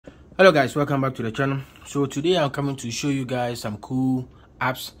Hello guys, welcome back to the channel. So today I'm coming to show you guys some cool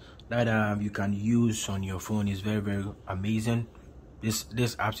apps that you can use on your phone. It's very amazing.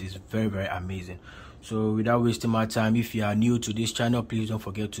 This app is very amazing. So without wasting my time, if you are new to this channel, please don't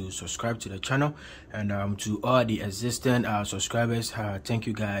forget to subscribe to the channel. And to all the existing subscribers, thank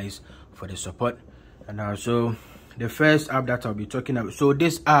you guys for the support. And so the first app that I'll be talking about, so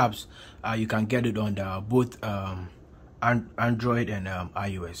these apps you can get it on both Android and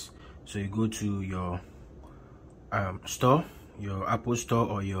iOS. So you go to your store, your Apple Store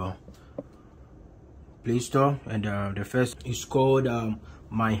or your Play Store, and the first is called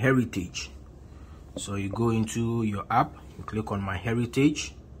My Heritage. So you go into your app, you click on My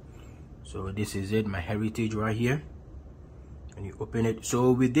Heritage. So this is it, My Heritage right here, and you open it.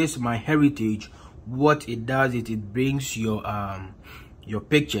 So with this My Heritage, what it does is it brings your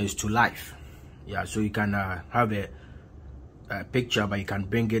pictures to life. Yeah, so you can have a picture, but you can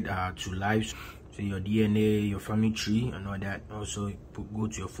bring it to life. So your DNA, your family tree, and all that. Also go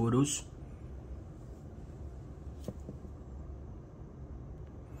to your photos,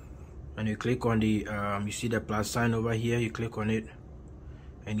 and you click on the you see the plus sign over here. You click on it,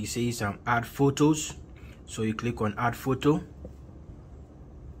 and it says add photos. So you click on add photo.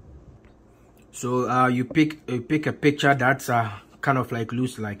 So you pick a picture that's kind of like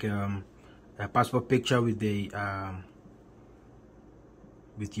looks like a passport picture with the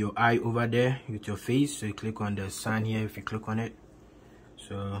with your eye over there, with your face. So you click on the sign here. If you click on it,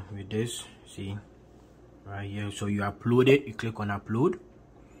 so with this, see right here, so you upload it. You click on upload.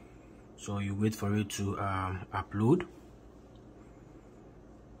 So you wait for it to upload.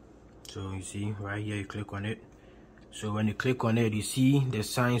 So you see right here, you click on it. So when you click on it, you see the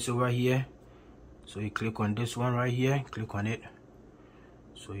signs over here. So you click on this one right here, click on it.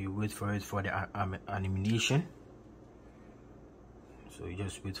 So you wait for it for the animation. So you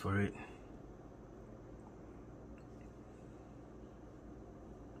just wait for it.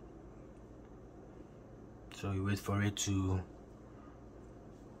 So you wait for it to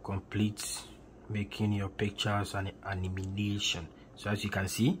complete making your pictures an animation. So as you can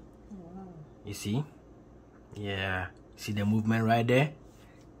see, you see, yeah, see the movement right there.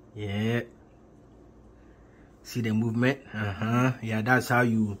 Yeah, see the movement. Yeah, that's how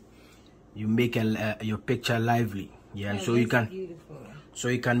you make your picture lively. Yeah, so you can beautiful. So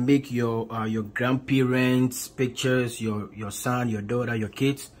you can make your grandparents pictures, your son, your daughter, your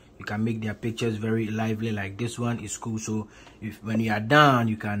kids. You can make their pictures very lively. Like this one is cool. So if when you are done,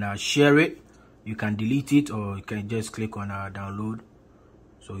 you can share it, you can delete it, or you can just click on download.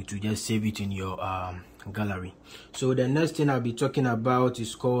 So it will just save it in your gallery. So the next thing I'll be talking about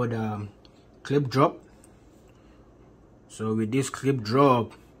is called clip drop. So with this clip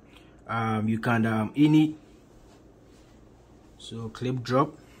drop, you can init. So clip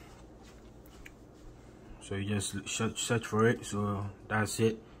drop. So you just search for it. So that's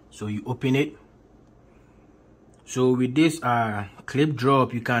it. So you open it. So with this clip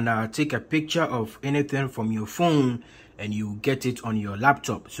drop, you can take a picture of anything from your phone and you get it on your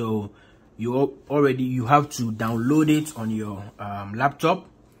laptop. So you have to download it on your laptop.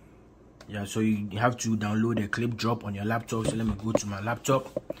 Yeah, so you have to download a clip drop on your laptop. So let me go to my laptop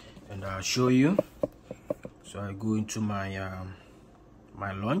and I'll show you. So I go into my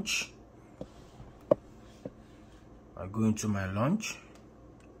my launch. I go into my launch.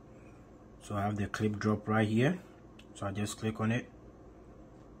 So I have the clip drop right here. So I just click on it.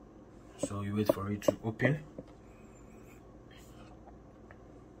 So you wait for it to open.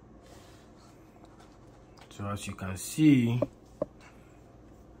 So as you can see,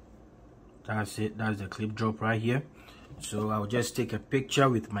 that's it. That's the clip drop right here. So I'll just take a picture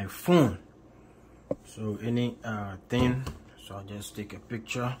with my phone. So any thing, so I'll just take a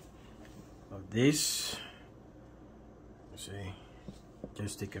picture of this. See,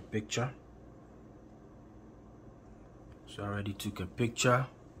 just take a picture. So I already took a picture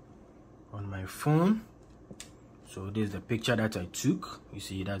on my phone. So this is the picture that I took. You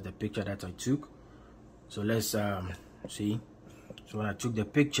see, that's the picture that I took. So let's see. So when I took the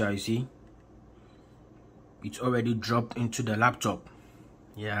picture, you see, it's already dropped into the laptop.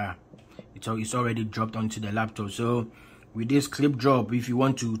 Yeah, it's already dropped onto the laptop. So with this clip drop, if you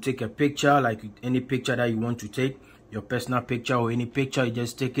want to take a picture, like any picture that you want to take, your personal picture or any picture, you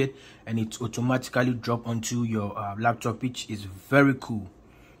just take it and it's automatically drop onto your laptop, which is very cool.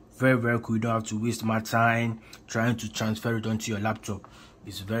 Very cool. You don't have to waste my time trying to transfer it onto your laptop.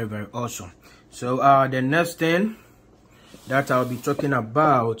 It's very awesome. So the next thing that I'll be talking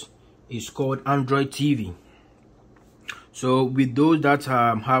about is called Android TV. So with those that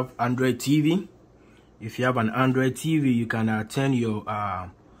have Android TV, if you have an Android TV, you can turn your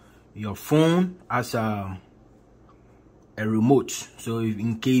your phone as a remote. So if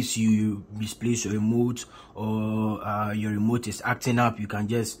in case you misplace your remote, or your remote is acting up, you can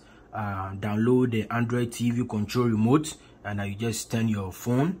just download the Android TV control remote, and you just turn your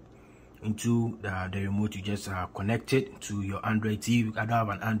phone into the remote. You just connect it to your Android TV. I don't have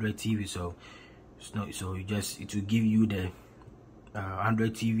an Android TV, so it's not, so you just, it will give you the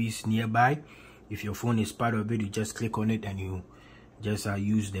Android TVs nearby. If your phone is part of it, you just click on it and you just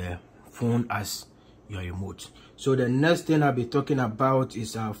use the phone as your remote. So the next thing I'll be talking about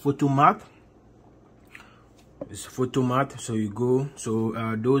is Photomath. It's Photomath. So you go,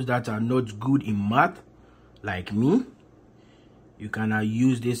 so those that are not good in math like me, you can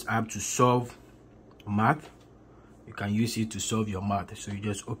use this app to solve math. You can use it to solve your math. So you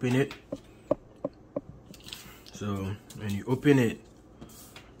just open it. So when you open it,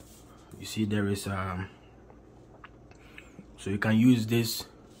 you see there is so you can use this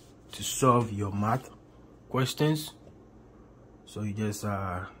to solve your math questions. So you just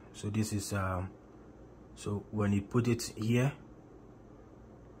so this is so when you put it here,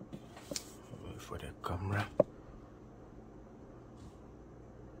 wait for the camera,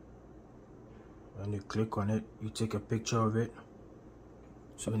 when you click on it, you take a picture of it.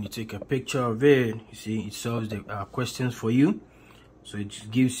 So when you take a picture of it, you see it solves the questions for you. So it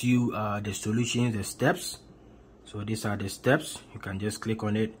gives you the solutions, the steps. So these are the steps. You can just click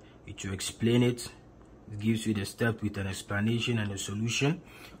on it, it will explain it. It gives you the step with an explanation and a solution,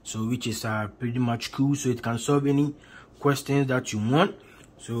 so which is pretty much cool. So it can solve any questions that you want.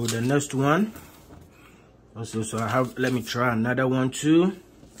 So the next one also, so I have, let me try another one too.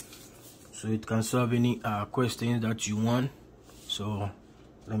 So it can solve any questions that you want. So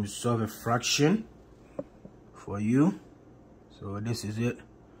let me solve a fraction for you. So this is it,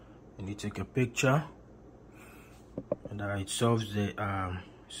 and you take a picture, and it solves the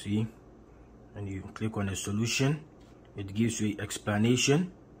see, and you click on the solution. It gives you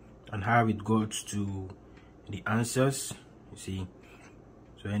explanation on how it goes to the answers, you see.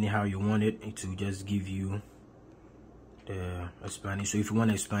 So anyhow you want it, it will just give you the explanation. So if you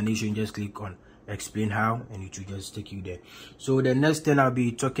want explanation, just click on explain how, and it will just take you there. So the next thing I'll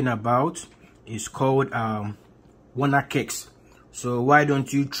be talking about is called Wanna Kicks. So why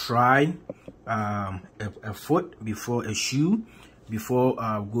don't you try a foot before a shoe before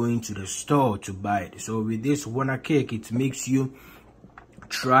going to the store to buy it. So with this Wanna Kick, it makes you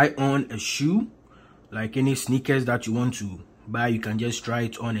try on a shoe, like any sneakers that you want to buy. You can just try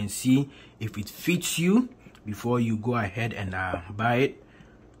it on and see if it fits you before you go ahead and buy it.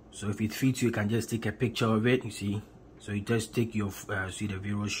 So if it fits you, you can just take a picture of it, you see. So you just take your see the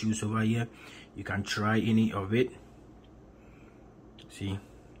various shoes over here. You can try any of it. See,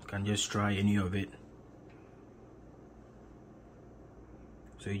 you can just try any of it.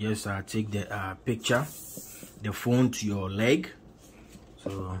 So you just take the picture, the phone to your leg.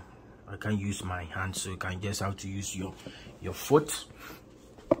 So I can't use my hand, so you can just have to use your foot.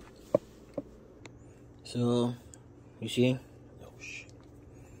 So you see,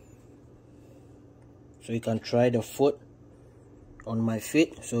 so you can try the foot on my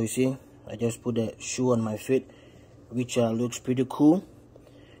feet. So you see, I just put the shoe on my feet, which looks pretty cool.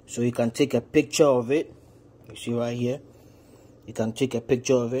 So you can take a picture of it. You see right here, you can take a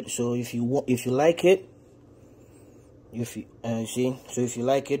picture of it. So if you like it, if you see, so if you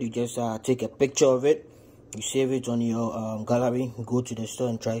like it, you just take a picture of it, you save it on your gallery, go to the store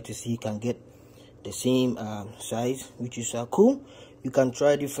and try to see you can get the same size, which is cool. You can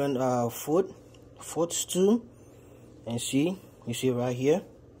try different foots too, and see, you see right here.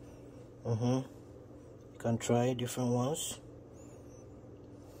 You can try different ones,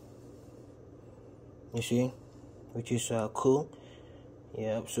 you see, which is cool.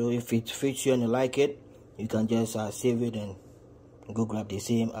 Yeah, so if it fits you and you like it, you can just save it and go grab the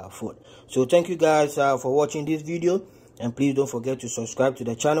same foot. So thank you guys for watching this video, and please don't forget to subscribe to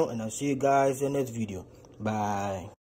the channel, and I'll see you guys in the next video. Bye.